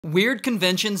Weird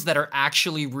conventions that are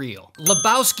actually real.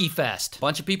 Lebowski Fest.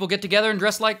 Bunch of people get together and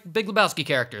dress like Big Lebowski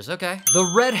characters, okay. The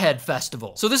Redhead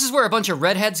Festival. So this is where a bunch of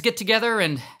redheads get together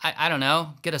and, I don't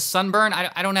know, get a sunburn?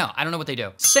 I don't know. I don't know what they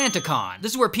do. SantaCon.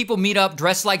 This is where people meet up,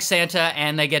 dress like Santa,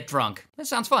 and they get drunk. That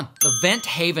sounds fun. The Vent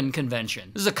Haven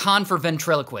Convention. This is a con for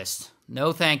ventriloquists.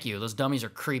 No thank you, those dummies are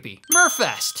creepy.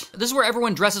 Merfest. This is where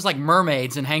everyone dresses like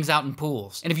mermaids and hangs out in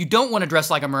pools. And if you don't want to dress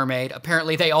like a mermaid,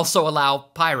 apparently they also allow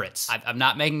pirates. I'm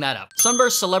not making that up.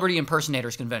 Sunburst Celebrity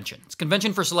Impersonators Convention. It's a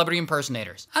convention for celebrity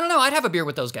impersonators. I don't know, I'd have a beer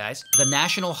with those guys. The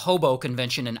National Hobo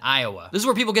Convention in Iowa. This is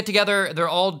where people get together, they're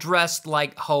all dressed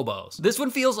like hobos. This one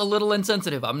feels a little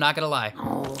insensitive, I'm not gonna lie.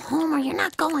 Oh, Homer, you're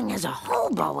not going as a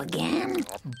hobo again.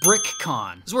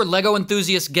 BrickCon. This is where Lego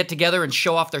enthusiasts get together and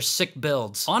show off their sick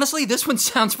builds. Honestly, this one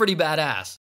sounds pretty badass.